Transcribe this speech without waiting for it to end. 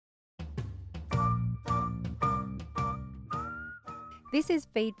This is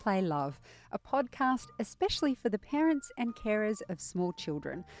Feed, Play, Love, a podcast especially for the parents and carers of small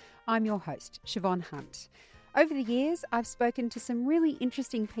children. I'm your host, Siobhan Hunt. Over the years, I've spoken to some really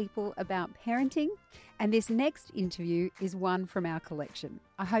interesting people about parenting, and this next interview is one from our collection.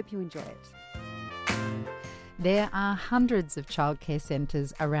 I hope you enjoy it. There are hundreds of childcare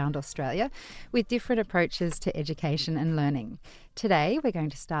centres around Australia with different approaches to education and learning. Today, we're going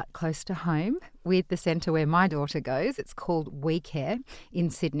to start close to home with the centre where my daughter goes. It's called WeCare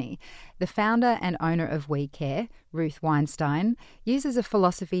in Sydney. The founder and owner of WeCare, Ruth Weinstein, uses a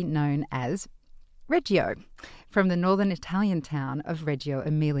philosophy known as Reggio, from the northern Italian town of Reggio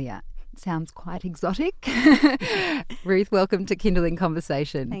Emilia. It sounds quite exotic. Ruth, welcome to Kindling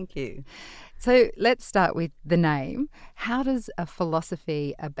Conversation. Thank you. So let's start with the name. How does a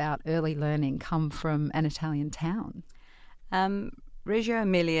philosophy about early learning come from an Italian town? Reggio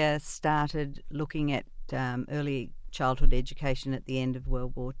Emilia started looking at early childhood education at the end of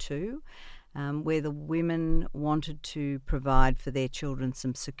World War II, where the women wanted to provide for their children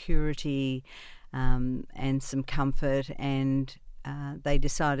some security and some comfort, and they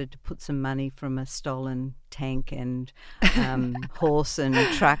decided to put some money from a stolen tank and horse and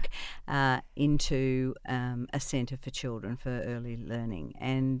truck into a centre for children for early learning.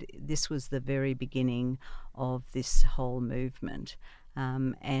 And this was the very beginning of this whole movement.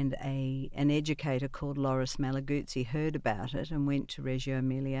 And an educator called Loris Malaguzzi heard about it and went to Reggio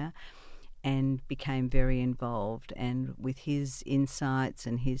Emilia and became very involved. And with his insights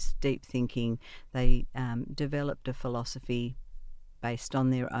and his deep thinking, they developed a philosophy based on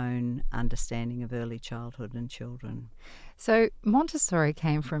their own understanding of early childhood and children. So Montessori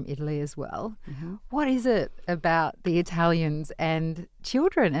came from Italy as well. Mm-hmm. What is it about the Italians and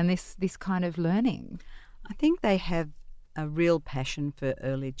children and this kind of learning? I think they have a real passion for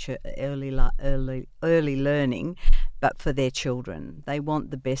early learning, but for their children. They want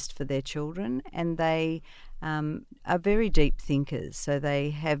the best for their children, and they are very deep thinkers. So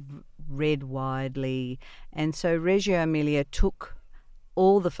they have read widely, and so Reggio Emilia took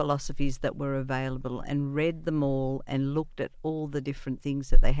all the philosophies that were available and read them all and looked at all the different things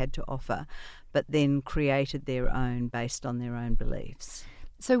that they had to offer, but then created their own based on their own beliefs.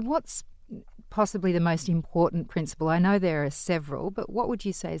 So what's possibly the most important principle? I know there are several, but what would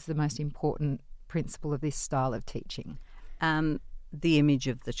you say is the most important principle of this style of teaching? The image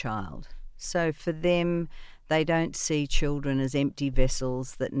of the child. So for them, they don't see children as empty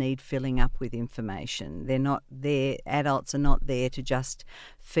vessels that need filling up with information. They're not there, adults are not there to just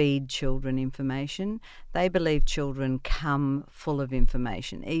feed children information. They believe children come full of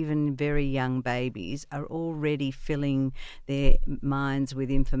information. Even very young babies are already filling their minds with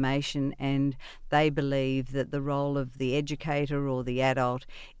information, and they believe that the role of the educator or the adult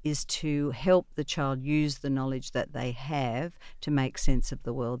is to help the child use the knowledge that they have to make sense of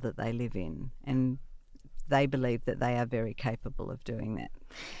the world that they live in. And they believe that they are very capable of doing that.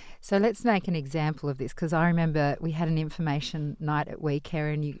 So let's make an example of this, because I remember we had an information night at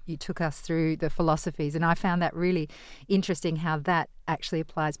WeCare and you took us through the philosophies, and I found that really interesting how that actually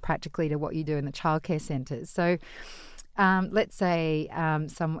applies practically to what you do in the childcare centres. So let's say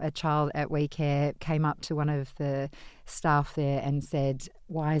a child at WeCare came up to one of the staff there and said,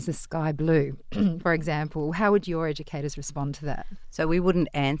 "Why is the sky blue?" for example. How would your educators respond to that? So we wouldn't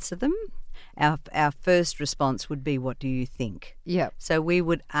answer them. Our first response would be, "What do you think?" Yep. So we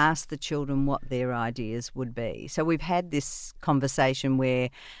would ask the children what their ideas would be. So we've had this conversation where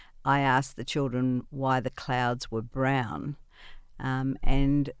I asked the children why the clouds were brown,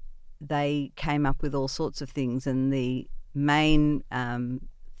 and they came up with all sorts of things, and the main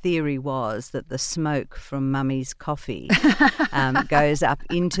theory was that the smoke from Mummy's coffee goes up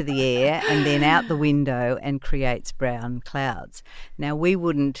into the air and then out the window and creates brown clouds. Now, we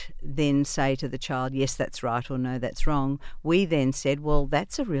wouldn't then say to the child, yes, that's right, or no, that's wrong. We then said, well,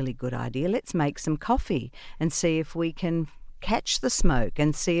 that's a really good idea. Let's make some coffee and see if we can catch the smoke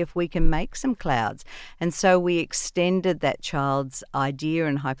and see if we can make some clouds. And so we extended that child's idea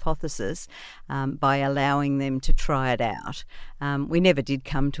and hypothesis by allowing them to try it out. We never did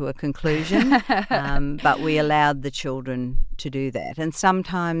come to a conclusion, but we allowed the children to do that. And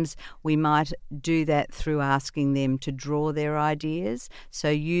sometimes we might do that through asking them to draw their ideas,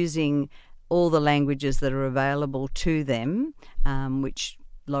 so using all the languages that are available to them, which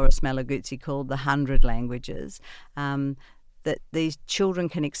Loris Malaguzzi called the 100 languages, that these children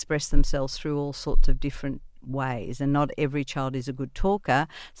can express themselves through all sorts of different ways, and not every child is a good talker.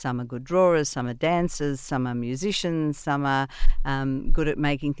 Some are good drawers, some are dancers, some are musicians, some are good at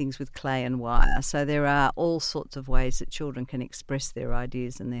making things with clay and wire. So there are all sorts of ways that children can express their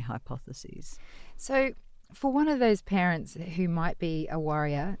ideas and their hypotheses. So For one of those parents who might be a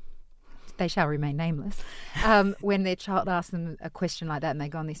warrior, they shall remain nameless, when their child asks them a question like that and they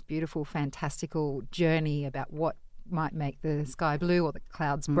go on this beautiful, fantastical journey about what might make the sky blue or the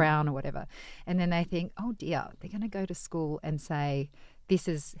clouds brown or whatever, and then they think, oh dear, they're going to go to school and say, this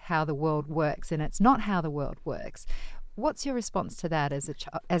is how the world works, and it's not how the world works. What's your response to that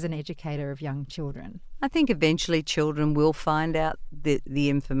as an educator of young children? I think eventually children will find out the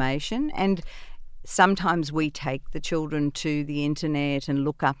information, and sometimes we take the children to the internet and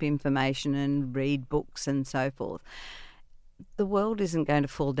look up information and read books and so forth. The world isn't going to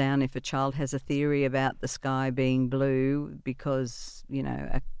fall down if a child has a theory about the sky being blue because,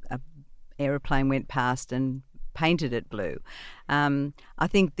 a aeroplane went past and painted it blue. I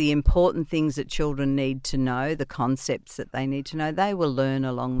think the important things that children need to know, the concepts that they need to know, they will learn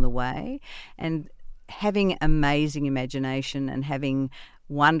along the way. And having amazing imagination and having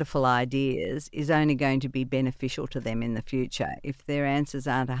wonderful ideas is only going to be beneficial to them in the future. If their answers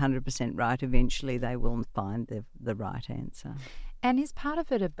aren't 100% right, eventually they will find the right answer. And is part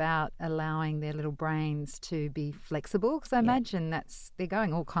of it about allowing their little brains to be flexible? Because I imagine they're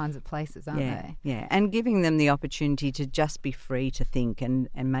going all kinds of places, aren't they? Yeah, and giving them the opportunity to just be free to think and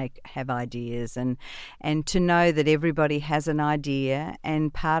have ideas and to know that everybody has an idea.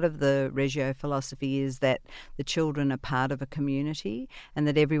 And part of the Reggio philosophy is that the children are part of a community and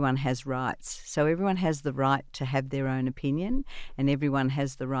that everyone has rights. So everyone has the right to have their own opinion and everyone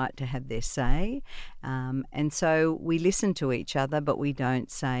has the right to have their say. And so we listen to each other, but we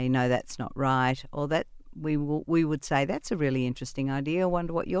don't say, no, that's not right, or that we would say, that's a really interesting idea. I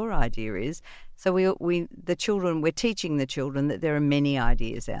wonder what your idea is. So we're teaching the children that there are many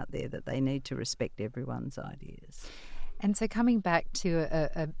ideas out there, that they need to respect everyone's ideas. And so coming back to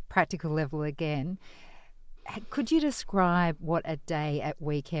a practical level again, could you describe what a day at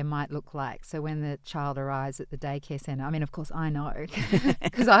WeCare might look like? So when the child arrives at the daycare centre, I mean, of course I know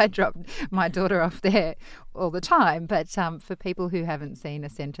because I drop my daughter off there all the time, but for people who haven't seen a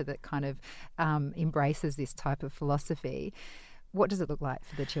centre that kind of embraces this type of philosophy, what does it look like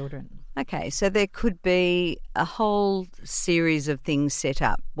for the children? Okay, so there could be a whole series of things set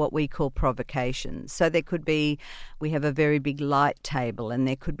up, what we call provocations. So there could be, we have a very big light table, and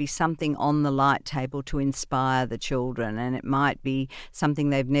there could be something on the light table to inspire the children, and it might be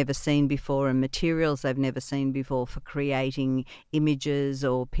something they've never seen before and materials they've never seen before for creating images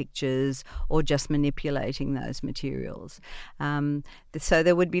or pictures or just manipulating those materials. So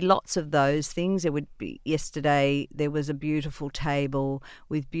there would be lots of those things. Yesterday there was a beautiful table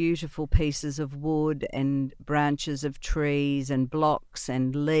with beautiful pieces of wood and branches of trees and blocks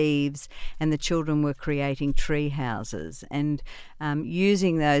and leaves, and the children were creating tree houses and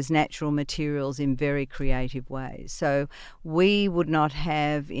using those natural materials in very creative ways. So we would not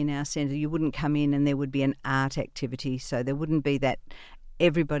have in our centre, you wouldn't come in and there would be an art activity, so there wouldn't be that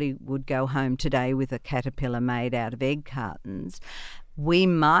everybody would go home today with a caterpillar made out of egg cartons. We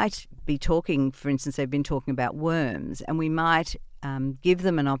might be talking, for instance, they've been talking about worms, and we might give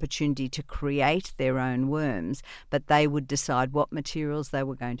them an opportunity to create their own worms, but they would decide what materials they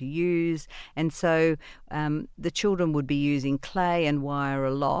were going to use. And so the children would be using clay and wire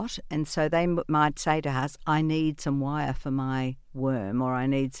a lot, and so they might say to us, I need some wire for my worm, or I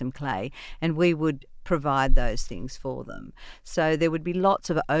need some clay, and we would provide those things for them. So there would be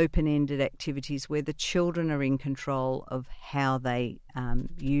lots of open-ended activities where the children are in control of how they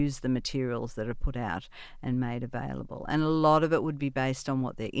use the materials that are put out and made available. And a lot of it would be based on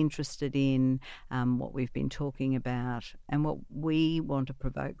what they're interested in, what we've been talking about, and what we want to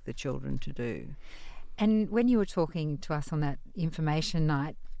provoke the children to do. And when you were talking to us on that information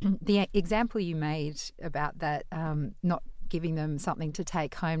night, the example you made about that not giving them something to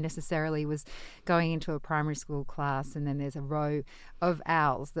take home necessarily was going into a primary school class and then there's a row of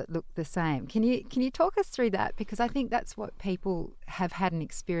owls that look the same. Can you talk us through that? Because I think that's what people have had an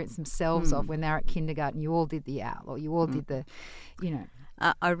experience themselves of when they're at kindergarten. You all did the owl, or you all did the,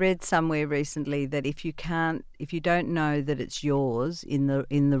 I read somewhere recently that if you don't know that it's yours in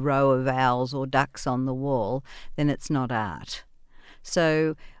the row of owls or ducks on the wall, then it's not art.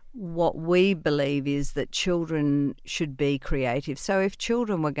 So what we believe is that children should be creative. So if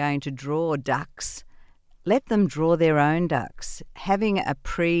children were going to draw ducks, let them draw their own ducks. Having a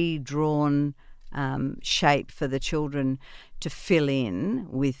pre-drawn shape for the children to fill in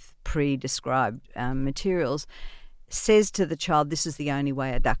with pre-described materials says to the child, this is the only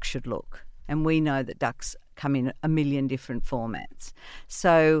way a duck should look. And we know that ducks come in a million different formats.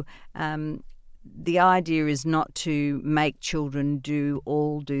 So the idea is not to make children do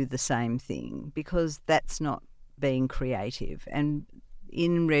the same thing, because that's not being creative. And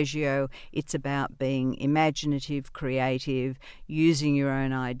in Reggio, it's about being imaginative, creative, using your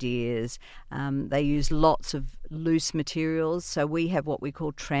own ideas. They use lots of loose materials. So we have what we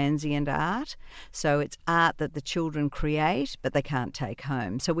call transient art. So it's art that the children create, but they can't take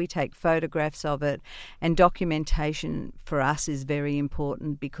home. So we take photographs of it, and documentation for us is very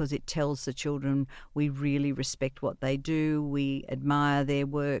important because it tells the children we really respect what they do, we admire their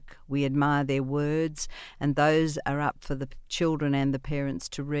work, we admire their words, and those are up for the children and the parents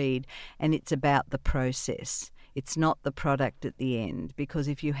to read. And it's about the process. It's not the product at the end, because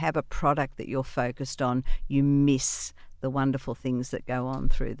if you have a product that you're focused on, you miss the wonderful things that go on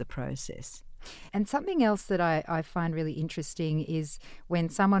through the process. And something else that I find really interesting is when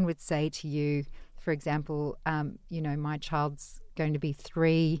someone would say to you, for example, my child's going to be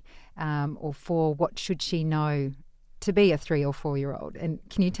 3 or 4, what should she know to be a 3 or 4-year-old? And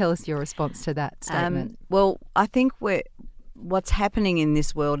can you tell us your response to that statement? Well, I think what's happening in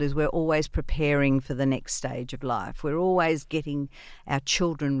this world is we're always preparing for the next stage of life. We're always getting our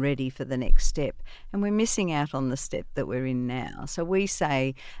children ready for the next step, and we're missing out on the step that we're in now. So we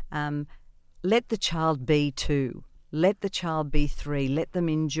say, let the child be 2. Let the child be 3. Let them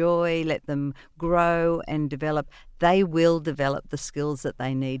enjoy, let them grow and develop. They will develop the skills that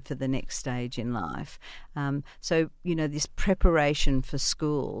they need for the next stage in life. So, this preparation for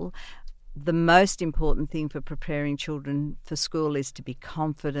school, the most important thing for preparing children for school is to be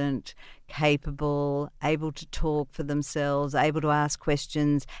confident, capable, able to talk for themselves, able to ask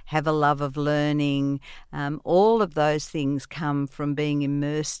questions, have a love of learning. All of those things come from being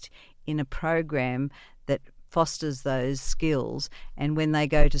immersed in a program that fosters those skills, and when they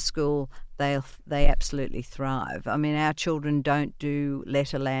go to school, they absolutely thrive. I mean, our children don't do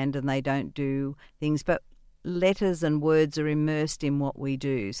letterland and they don't do things, but letters and words are immersed in what we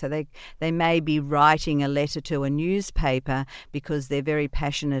do. So they may be writing a letter to a newspaper because they're very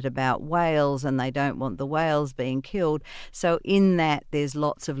passionate about whales and they don't want the whales being killed. So in that, there's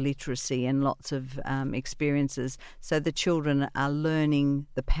lots of literacy and lots of experiences. So the children are learning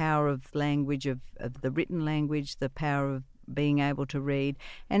the power of language, of the written language, the power of being able to read,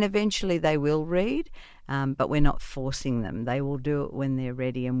 and eventually they will read, but we're not forcing them. They will do it when they're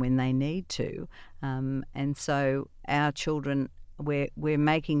ready and when they need to. And so our children, we're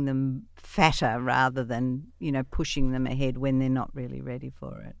making them fatter rather than, pushing them ahead when they're not really ready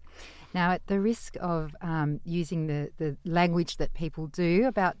for it. Now, at the risk of using the language that people do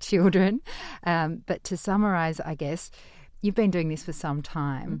about children, but to summarise, I guess, you've been doing this for some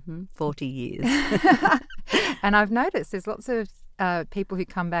time. 40 years. And I've noticed there's lots of people who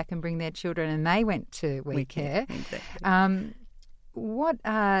come back and bring their children, and they went to We Care. Exactly. What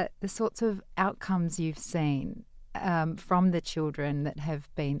are the sorts of outcomes you've seen from the children that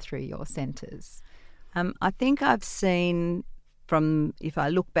have been through your centres? I think I've seen if I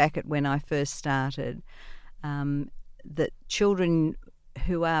look back at when I first started, that children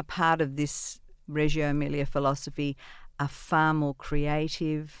who are part of this Reggio Emilia philosophy are far more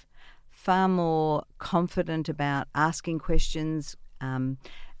creative, far more confident about asking questions,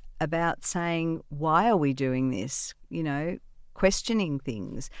 about saying, why are we doing this? Questioning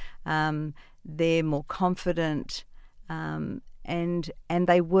things. They're more confident, and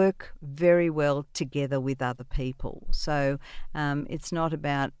they work very well together with other people. So it's not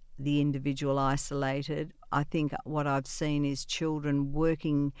about the individual isolated. I think what I've seen is children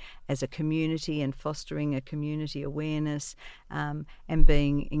working as a community and fostering a community awareness, and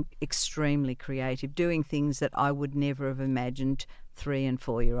being extremely creative, doing things that I would never have imagined 3- and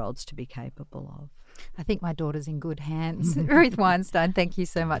 4-year-olds to be capable of. I think my daughter's in good hands. Ruth Weinstein, thank you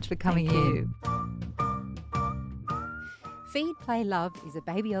so much for coming in. Feed, Play, Love is a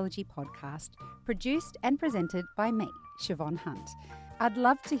babyology podcast produced and presented by me, Siobhan Hunt. I'd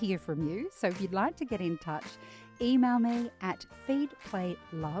love to hear from you, so if you'd like to get in touch, email me at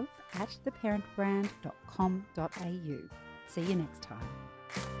feedplaylove@theparentbrand.com.au. See you next time.